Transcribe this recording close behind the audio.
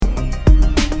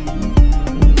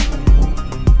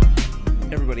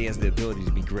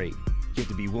great. You have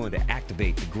to be willing to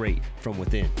activate the great from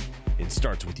within. It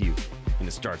starts with you, and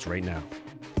it starts right now.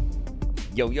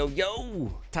 Yo, yo, yo.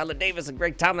 Tyler Davis and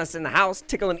Greg Thomas in the house,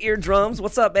 tickling eardrums.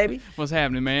 What's up, baby? What's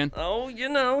happening, man? Oh, you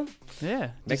know.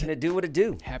 Yeah. Making it do what it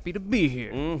do. Happy to be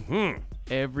here. Mm-hmm.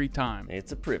 Every time.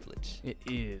 It's a privilege. It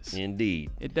is.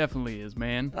 Indeed. It definitely is,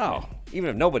 man. Oh, even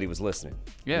if nobody was listening.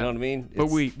 Yeah. You know what I mean? But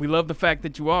we love the fact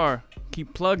that you are.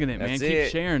 Keep plugging it, man. That's Keep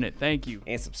it. sharing it. Thank you.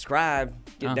 And subscribe.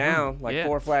 Get down like Yeah.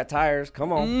 4 flat tires.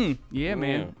 Come on. Yeah,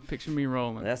 man. Picture me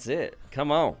rolling. That's it.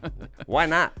 Come on. Why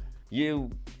not?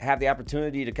 You have the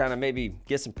opportunity to kind of maybe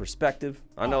get some perspective.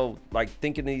 I know, like,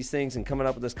 thinking of these things and coming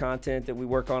up with this content that we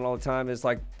work on all the time is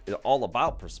like all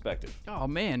about perspective. Oh,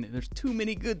 man, there's too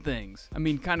many good things. I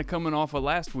mean, kind of coming off of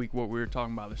last week, what we were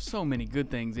talking about, there's so many good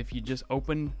things if you just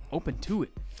open to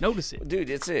it. Notice it. Dude,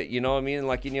 it's it. You know what I mean?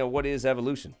 Like, what is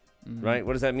evolution, right?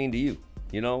 What does that mean to you?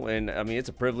 And I mean, it's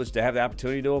a privilege to have the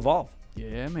opportunity to evolve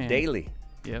Yeah, man. daily.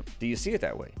 Yep. Do you see it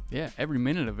that way? Yeah, every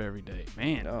minute of every day.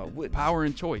 Man, power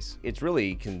and choice. It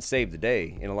really can save the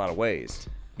day in a lot of ways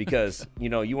because,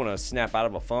 you want to snap out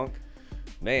of a funk.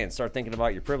 Man, start thinking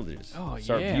about your privileges. Oh,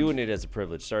 Start yeah. viewing it as a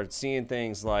privilege. Start seeing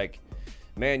things like,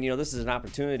 man, this is an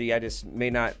opportunity. I just may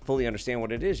not fully understand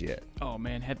what it is yet. Oh,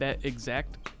 man, had that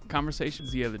exact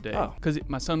conversations the other day Oh. because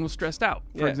my son was stressed out.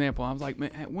 For Yeah. example, I was like,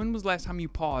 man, when was the last time you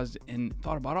paused and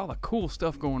thought about all the cool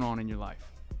stuff going on in your life?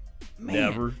 Man,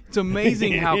 Never. It's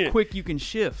amazing how quick you can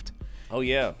shift Oh,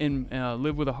 yeah. and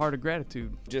live with a heart of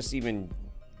gratitude. Just even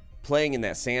playing in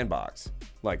that sandbox.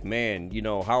 Like, man,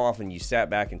 how often you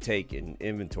sat back and take an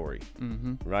inventory,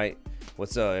 right?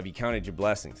 Have you counted your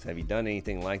blessings? Have you done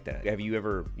anything like that? Have you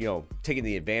ever, taken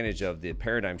the advantage of the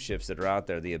paradigm shifts that are out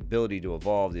there, the ability to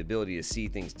evolve, the ability to see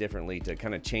things differently, to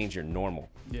kind of change your normal?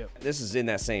 Yep. This is in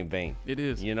that same vein. It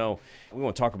is. We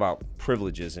want to talk about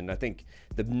privileges, and I think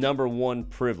the number one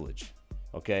privilege,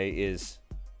 okay, is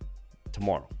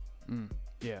tomorrow.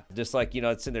 Yeah. Just like,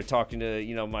 sitting there talking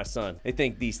to, my son. They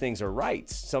think these things are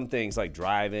rights. Some things like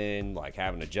driving, like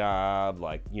having a job,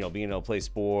 like, being able to play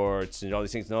sports and all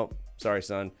these things. Nope. Sorry,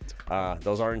 son.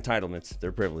 Those aren't entitlements.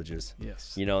 They're privileges.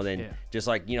 Yes. Just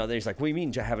like, they're just like, what do you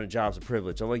mean having a job's a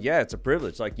privilege? I'm like, yeah, it's a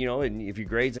privilege. Like, and if your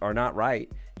grades are not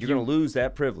right, you're going to lose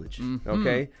that privilege.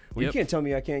 Okay? Well, you can't tell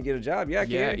me I can't get a job. Yeah, I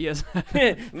can. Yes.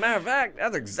 Matter of fact,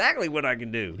 that's exactly what I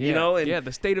can do.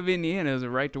 The state of Indiana is a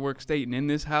right to work state, and in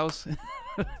this house,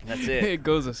 that's it. It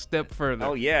goes a step further.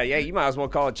 Oh, yeah. You might as well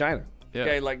call it China. Yeah.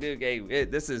 Okay, like, dude,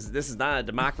 this is not a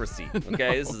democracy.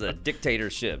 Okay, This is a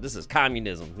dictatorship. This is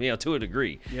communism, to a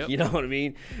degree. Yep. You know what I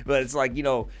mean? But it's like,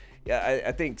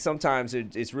 I think sometimes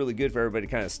it's really good for everybody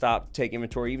to kind of stop, take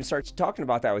inventory, even start talking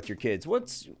about that with your kids.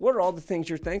 What are all the things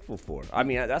you're thankful for? I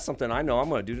mean, that's something I know I'm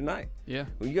going to do tonight. Yeah.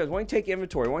 Well, you guys, why don't you take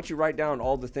inventory? Why don't you write down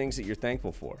all the things that you're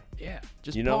thankful for? Yeah.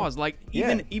 Just pause, like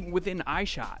even within eye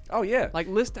shot. Oh, yeah. Like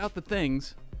list out the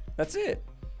things. That's it.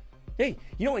 Hey,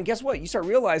 and guess what? You start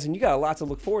realizing you got a lot to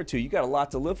look forward to. You got a lot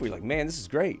to live for. You're like, man, this is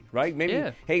great, right?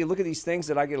 Maybe, hey, look at these things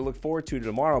that I get to look forward to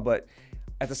tomorrow. But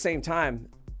at the same time,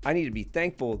 I need to be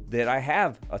thankful that I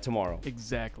have a tomorrow.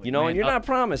 Exactly. And you're not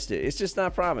promised it. It's just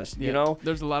not promised,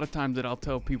 There's a lot of times that I'll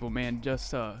tell people, man,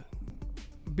 just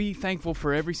be thankful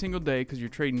for every single day because you're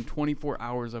trading 24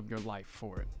 hours of your life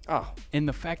for it. Oh. And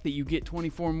the fact that you get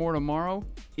 24 more tomorrow,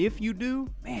 if you do,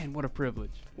 man, what a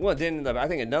privilege. Well, then I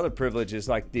think another privilege is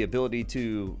like the ability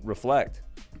to reflect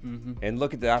and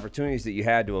look at the opportunities that you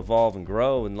had to evolve and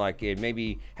grow and like it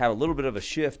maybe have a little bit of a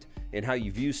shift in how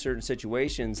you view certain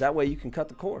situations. That way you can cut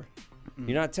the cord.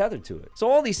 You're not tethered to it.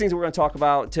 So all these things that we're going to talk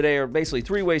about today are basically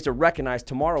 3 ways to recognize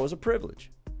tomorrow as a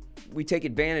privilege. We take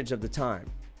advantage of the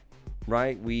time.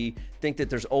 Right? We think that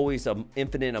there's always an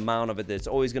infinite amount of it that's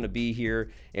always going to be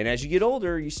here. And as you get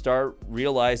older, you start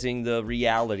realizing the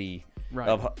reality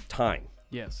of time.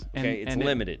 Yes. Okay, it's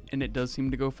limited. And it does seem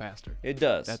to go faster. It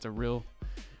does. That's a real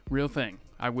thing.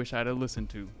 I wish I'd have listened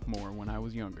to more when I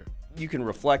was younger. You can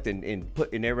reflect and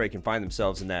everybody can find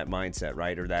themselves in that mindset,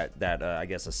 right? Or that I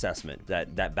guess assessment,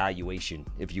 that valuation,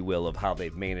 if you will, of how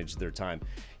they've managed their time.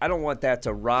 I don't want that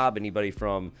to rob anybody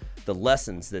from the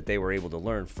lessons that they were able to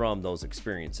learn from those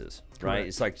experiences, right? Correct.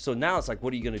 It's like, so now it's like,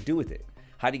 what are you going to do with it?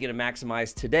 How do you get to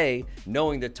maximize today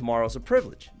knowing that tomorrow's a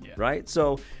privilege, right?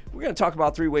 So we're going to talk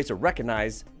about 3 ways to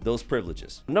recognize those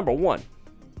privileges. Number 1,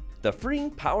 the freeing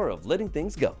power of letting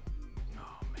things go.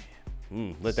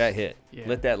 Let that hit. Yeah.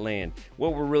 Let that land.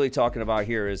 What we're really talking about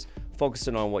here is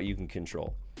focusing on what you can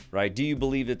control, right? Do you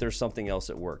believe that there's something else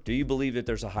at work? Do you believe that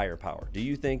there's a higher power? Do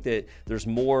you think that there's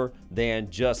more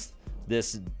than just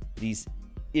these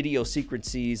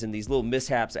idiosyncrasies and these little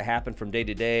mishaps that happen from day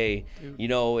to day,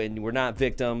 and we're not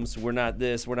victims, we're not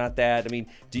this, we're not that? I mean,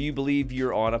 do you believe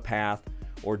you're on a path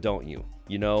or don't you?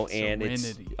 You know, and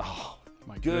Serenity. it's, oh,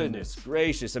 My goodness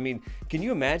gracious. I mean, can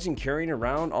you imagine carrying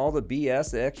around all the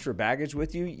BS, the extra baggage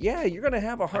with you? Yeah, you're going to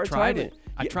have a hard time.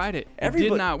 I tried it. It Everybody-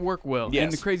 did not work well. Yes.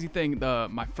 And the crazy thing,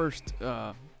 my first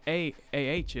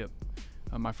AA chip,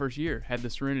 my first year, had the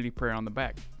Serenity Prayer on the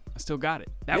back. I still got it.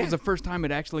 That Yeah. was the first time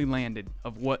it actually landed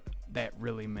of what that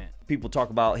really meant. People talk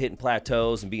about hitting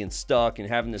plateaus and being stuck and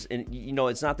having this, and you know,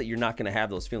 it's not that you're not going to have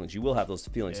those feelings. You will have those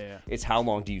feelings. Yeah. It's how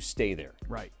long do you stay there?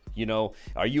 Right. You know,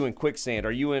 are you in quicksand?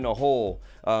 Are you in a hole?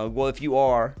 Well, if you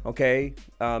are, okay,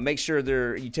 make sure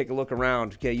you take a look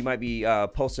around. Okay, you might be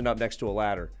posting up next to a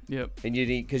ladder. Yep. And you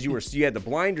didn't, because you had the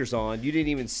blinders on, you didn't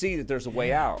even see that there's a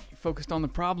way out. You focused on the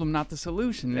problem, not the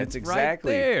solution. That's It's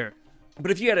exactly- right there. But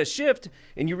if you had a shift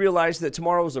and you realized that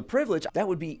tomorrow was a privilege, that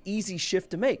would be easy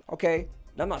shift to make. Okay,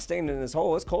 I'm not staying in this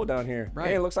hole. It's cold down here. Right.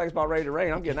 Hey, it looks like it's about ready to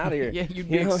rain. I'm getting out of here. Yeah, you'd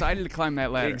be You know? excited to climb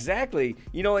that ladder. Exactly.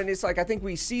 You know, and it's like I think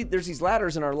we see there's these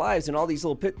ladders in our lives and all these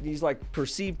little these like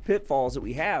perceived pitfalls that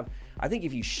we have. I think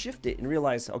if you shift it and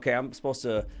realize, okay, I'm supposed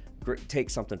to take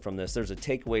something from this. There's a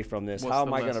takeaway from this. What's How the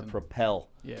am I going to lesson? propel?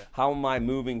 Yeah. How am I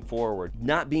moving forward?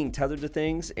 Not being tethered to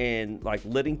things and like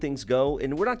letting things go.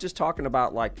 And we're not just talking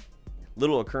about like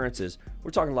little occurrences.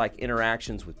 We're talking like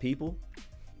interactions with people.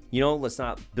 You know, let's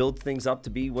not build things up to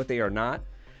be what they are not,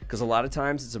 because a lot of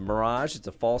times it's a mirage, it's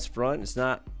a false front. It's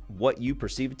not what you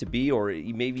perceive it to be, or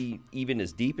maybe even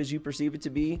as deep as you perceive it to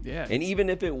be. Yeah. And even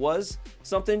if it was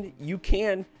something, you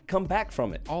can come back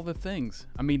from it. All the things.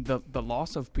 I mean, the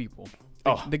loss of people.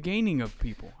 Oh. The gaining of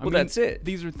people. I Well, mean, that's it.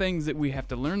 These are things that we have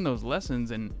to learn those lessons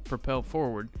and propel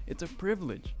forward. It's a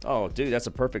privilege. Oh, dude, that's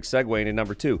a perfect segue into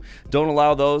number 2. Don't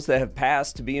allow those that have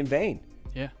passed to be in vain.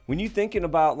 Yeah. When you're thinking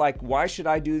about like, why should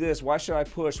I do this? Why should I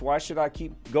push? Why should I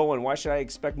keep going? Why should I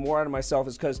expect more out of myself?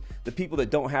 Is because the people that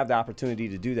don't have the opportunity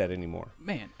to do that anymore.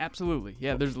 Man, absolutely.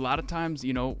 Yeah, there's a lot of times,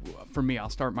 you know, for me, I'll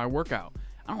start my workout.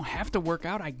 I don't have to work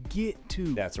out. I get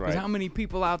to. That's right. Because how many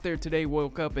people out there today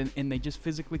woke up and they just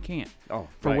physically can't? Oh,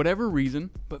 For right. whatever reason.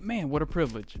 But man, what a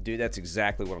privilege. Dude, that's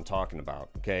exactly what I'm talking about,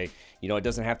 okay? You know, it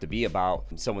doesn't have to be about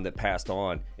someone that passed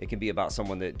on. It can be about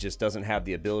someone that just doesn't have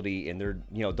the ability, and they're,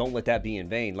 you know, don't let that be in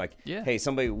vain. Like, Yeah. hey,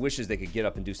 somebody wishes they could get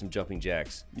up and do some jumping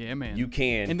jacks. Yeah, man. You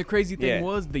can. And the crazy thing Yeah.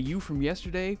 was, the you from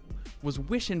yesterday was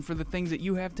wishing for the things that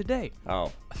you have today.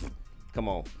 Oh, come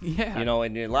on. Yeah. You know,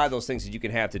 and a lot of those things that you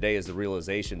can have today is the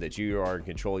realization that you are in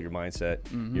control of your mindset.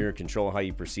 Mm-hmm. You're in control of how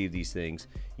you perceive these things.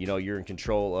 You know, you're in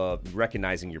control of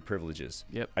recognizing your privileges.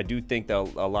 Yep. I do think that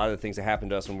a lot of the things that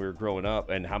happened to us when we were growing up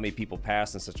and how many people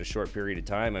passed in such a short period of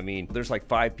time. I mean, there's like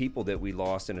 5 people that we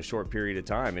lost in a short period of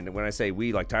time. And when I say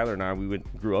we, like Tyler and I,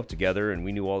 grew up together and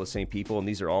we knew all the same people. And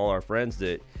these are all our friends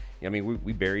that, I mean,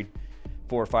 we buried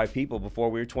 4 or 5 people before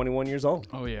we were 21 years old.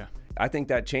 Oh, yeah. I think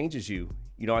that changes you.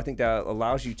 You know, I think that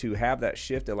allows you to have that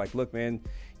shift of like, look, man,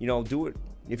 you know, do it.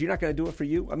 If you're not going to do it for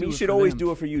you, I mean, you it should for always them.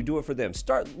 do it for you. Do it for them.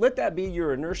 Let that be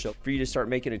your inertia for you to start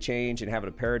making a change and having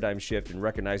a paradigm shift and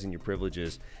recognizing your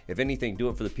privileges. If anything, do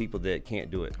it for the people that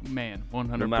can't do it, Man,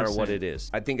 100%. no matter what it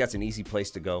is. I think that's an easy place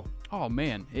to go. Oh,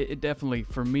 man. It definitely,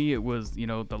 for me, it was, you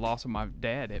know, the loss of my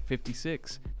dad at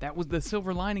 56. That was the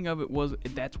silver lining of it, was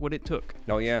that's what it took.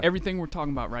 Oh, yeah. Everything we're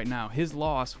talking about right now, his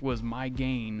loss was my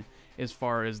gain as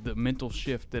far as the mental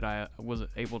shift that I was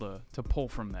able to pull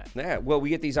from that. Yeah, well, we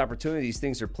get these opportunities.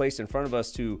 Things are placed in front of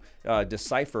us to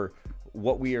decipher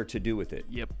what we are to do with it.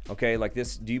 Yep. Okay, like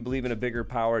this, do you believe in a bigger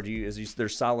power?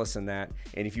 There's solace in that?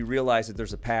 And if you realize that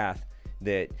there's a path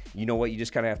that, you know what, you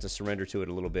just kind of have to surrender to it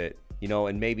a little bit, you know,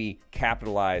 and maybe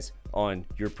capitalize on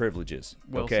your privileges.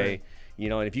 Well okay. said. You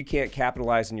know, and if you can't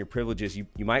capitalize on your privileges, you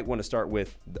might want to start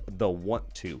with the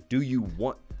want to. Do you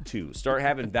want to? Start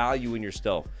having value in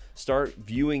yourself. Start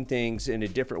viewing things in a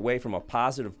different way from a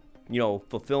positive, you know,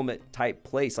 fulfillment type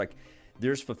place. Like,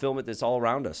 there's fulfillment that's all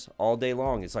around us all day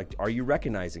long. It's like, are you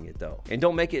recognizing it though? And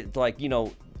don't make it like, you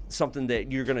know, something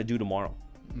that you're going to do tomorrow.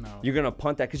 No. You're going to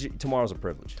punt that because tomorrow's a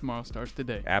privilege. Tomorrow starts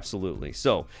today. Absolutely.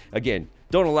 So again,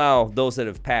 don't allow those that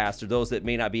have passed or those that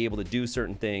may not be able to do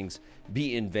certain things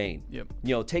be in vain. Yep.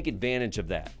 You know, take advantage of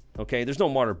that. Okay. There's no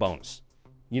martyr bonus.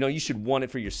 You know, you should want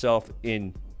it for yourself.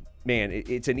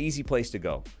 It's an easy place to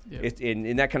go. Yep.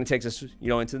 And that kind of takes us, you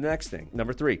know, into the next thing.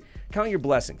 Number 3, count your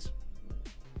blessings.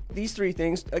 These 3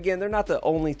 things, again, they're not the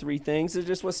only 3 things. They're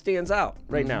just what stands out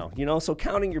right now, you know? So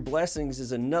counting your blessings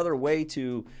is another way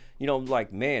to, you know,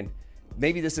 like, man,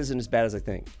 maybe this isn't as bad as I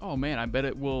think. Oh, man, I bet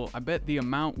it will. I bet the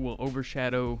amount will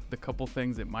overshadow the couple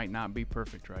things that might not be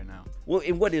perfect right now. Well,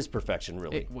 and what is perfection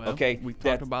really? Okay. We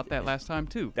talked about that last time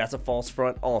too. That's a false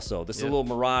front also. This is a Yep.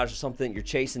 little mirage, something you're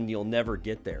chasing, you'll never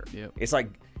get there. Yep. It's like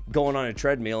going on a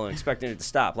treadmill and expecting it to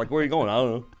stop. Like, where are you going? I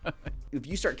don't know. if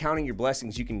you start counting your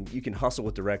blessings, you can hustle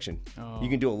with direction. Oh. You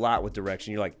can do a lot with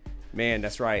direction. You're like, man,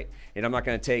 that's right. And I'm not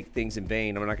going to take things in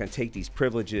vain. I'm not going to take these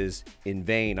privileges in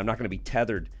vain. I'm not going to be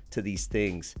tethered to these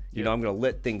things. You know, I'm going to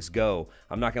let things go.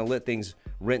 I'm not going to let things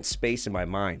rent space in my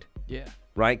mind. Yeah.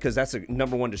 Right? Because that's a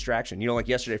number one distraction. You know, like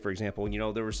yesterday, for example, you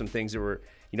know, there were some things that were,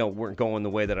 you know, weren't going the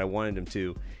way that I wanted them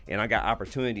to. And I got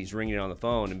opportunities ringing on the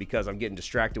phone. And because I'm getting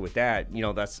distracted with that, you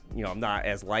know, that's, you know, I'm not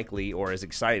as likely or as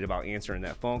excited about answering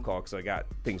that phone call because I got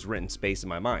things written space in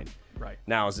my mind. Right.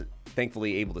 Now, I was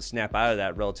thankfully able to snap out of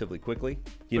that relatively quickly,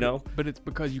 you know? But it's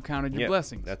because you counted your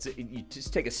blessings. That's it. You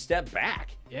just take a step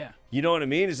back. Yeah. You know what I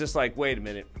mean? It's just like, wait a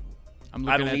minute.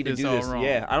 I don't need to do this. Wrong.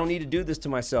 Yeah, I don't need to do this to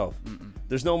myself.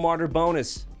 There's no martyr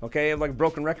bonus. Okay, I'm like a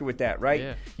broken record with that, right?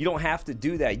 Yeah. You don't have to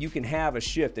do that. You can have a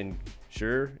shift, and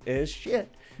sure as shit.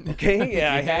 Okay,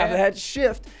 yeah, I have that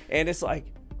shift, and it's like,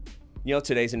 you know,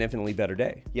 today's an infinitely better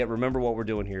day. Yet remember what we're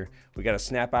doing here. We got to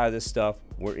snap out of this stuff.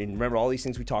 And remember all these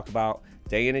things we talk about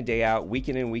day in and day out, week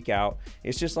in and week out.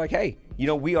 It's just like, hey, you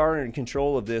know, we are in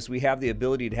control of this. We have the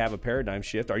ability to have a paradigm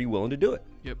shift. Are you willing to do it?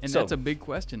 Yep. And that's a big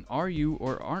question. Are you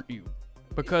or aren't you?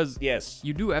 Because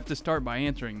you do have to start by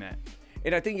answering that.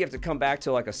 And I think you have to come back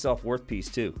to like a self-worth piece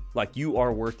too. Like you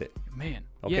are worth it. Man.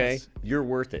 Okay? Yes. You're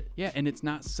worth it. Yeah, and it's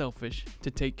not selfish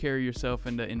to take care of yourself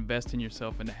and to invest in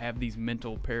yourself and to have these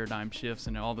mental paradigm shifts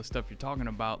and all the stuff you're talking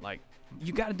about. Like,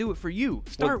 you got to do it for you.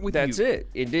 Start with that's you.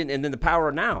 That's it. And then the power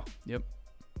of now. Yep.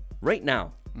 Right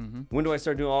now. When do I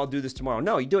start doing, I'll do this tomorrow?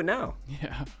 No, you do it now.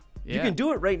 Yeah. You can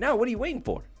do it right now. What are you waiting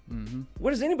for?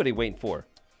 What is anybody waiting for?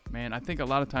 Man, I think a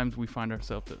lot of times we find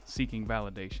ourselves seeking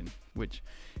validation, which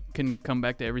can come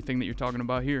back to everything that you're talking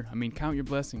about here. I mean, count your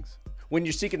blessings. When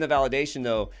you're seeking the validation,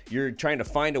 though, you're trying to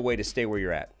find a way to stay where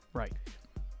you're at. Right.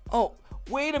 Oh,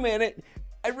 wait a minute.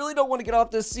 I really don't want to get off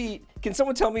this seat. Can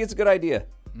someone tell me it's a good idea?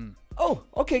 Oh,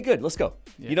 okay, good. Let's go.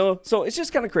 Yeah. You know, so it's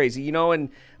just kind of crazy, you know, and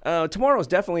tomorrow is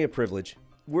definitely a privilege.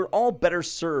 We're all better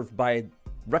served by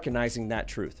recognizing that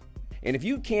truth. And if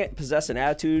you can't possess an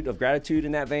attitude of gratitude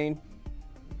in that vein,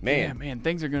 man,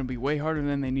 things are going to be way harder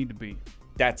than they need to be.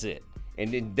 That's it.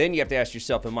 And then you have to ask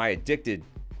yourself, am I addicted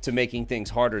to making things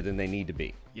harder than they need to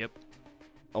be? Yep.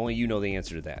 Only you know the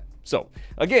answer to that. So,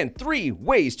 again, 3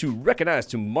 ways to recognize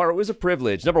tomorrow is a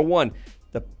privilege. Number 1,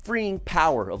 the freeing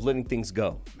power of letting things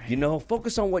go. Man. You know,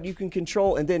 focus on what you can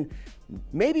control, and then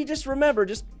maybe just remember,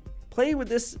 just play with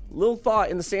this little thought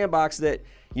in the sandbox that,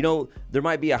 you know, there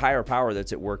might be a higher power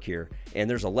that's at work here, and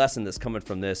there's a lesson that's coming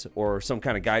from this, or some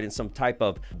kind of guidance, some type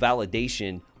of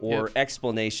validation or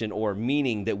explanation or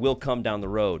meaning that will come down the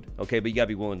road. Okay, but you gotta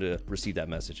be willing to receive that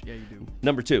message. Yeah, you do.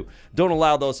 Number 2, don't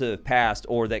allow those that have passed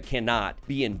or that cannot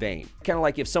be in vain. Kind of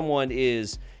like if someone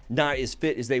is not as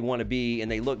fit as they want to be,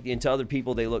 and they look into other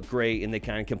people, they look great, and they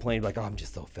kind of complain like, oh, I'm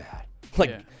just so fat.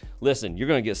 Like, listen, you're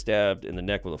going to get stabbed in the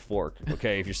neck with a fork,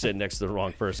 okay, if you're sitting next to the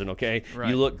wrong person, okay? Right.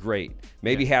 You look great.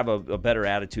 Maybe have a better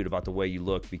attitude about the way you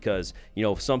look, because, you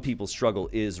know, some people's struggle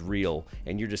is real,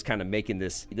 and you're just kind of making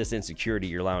this insecurity,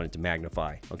 you're allowing it to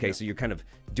magnify, okay? So you're kind of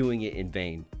doing it in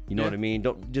vain. You know what I mean?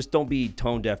 Don't be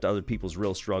tone deaf to other people's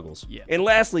real struggles. Yeah. And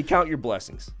lastly, count your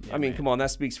blessings. Yeah, I mean, man. come on,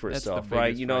 that speaks for That's itself, the right?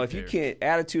 biggest You know, right if you there. can't,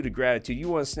 attitude of gratitude, you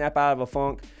want to snap out of a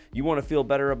funk, you want to feel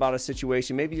better about a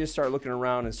situation, maybe just start looking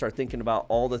around and start thinking about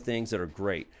all the things that are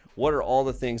great. What are all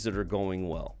the things that are going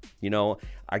well? You know,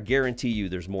 I guarantee you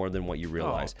there's more than what you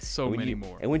realize. So many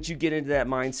more. And once you get into that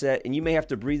mindset, and you may have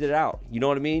to breathe it out, you know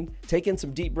what I mean? Take in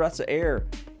some deep breaths of air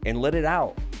and let it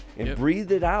out and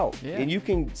breathe it out. Yeah. And you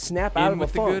can snap out of a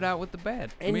with the funk. good, out with the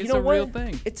bad. And I mean, you it's know a what? real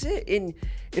thing. It's it. And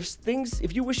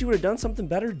if you wish you would have done something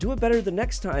better, do it better the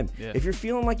next time. Yeah. If you're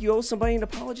feeling like you owe somebody an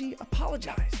apology,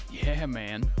 apologize. Yeah,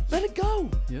 man. Let it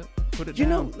go. Yep. Put it You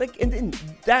down. know, like, and then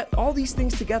that, all these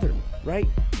things together, right,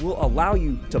 will allow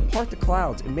you to part the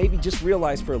clouds and maybe just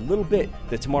realize for a little bit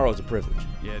that tomorrow is a privilege.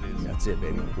 Yeah, it is. That's it,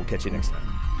 baby. We'll catch you next time.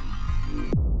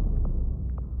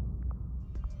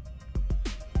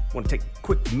 I want to take a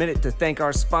quick minute to thank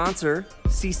our sponsor,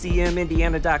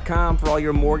 ccmindiana.com, for all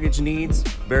your mortgage needs.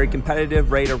 Very competitive,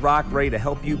 ready to rock, ready to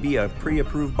help you be a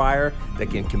pre-approved buyer that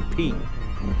can compete.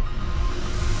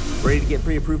 Ready to get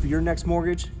pre-approved for your next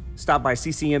mortgage? Stop by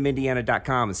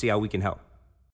ccmindiana.com and see how we can help.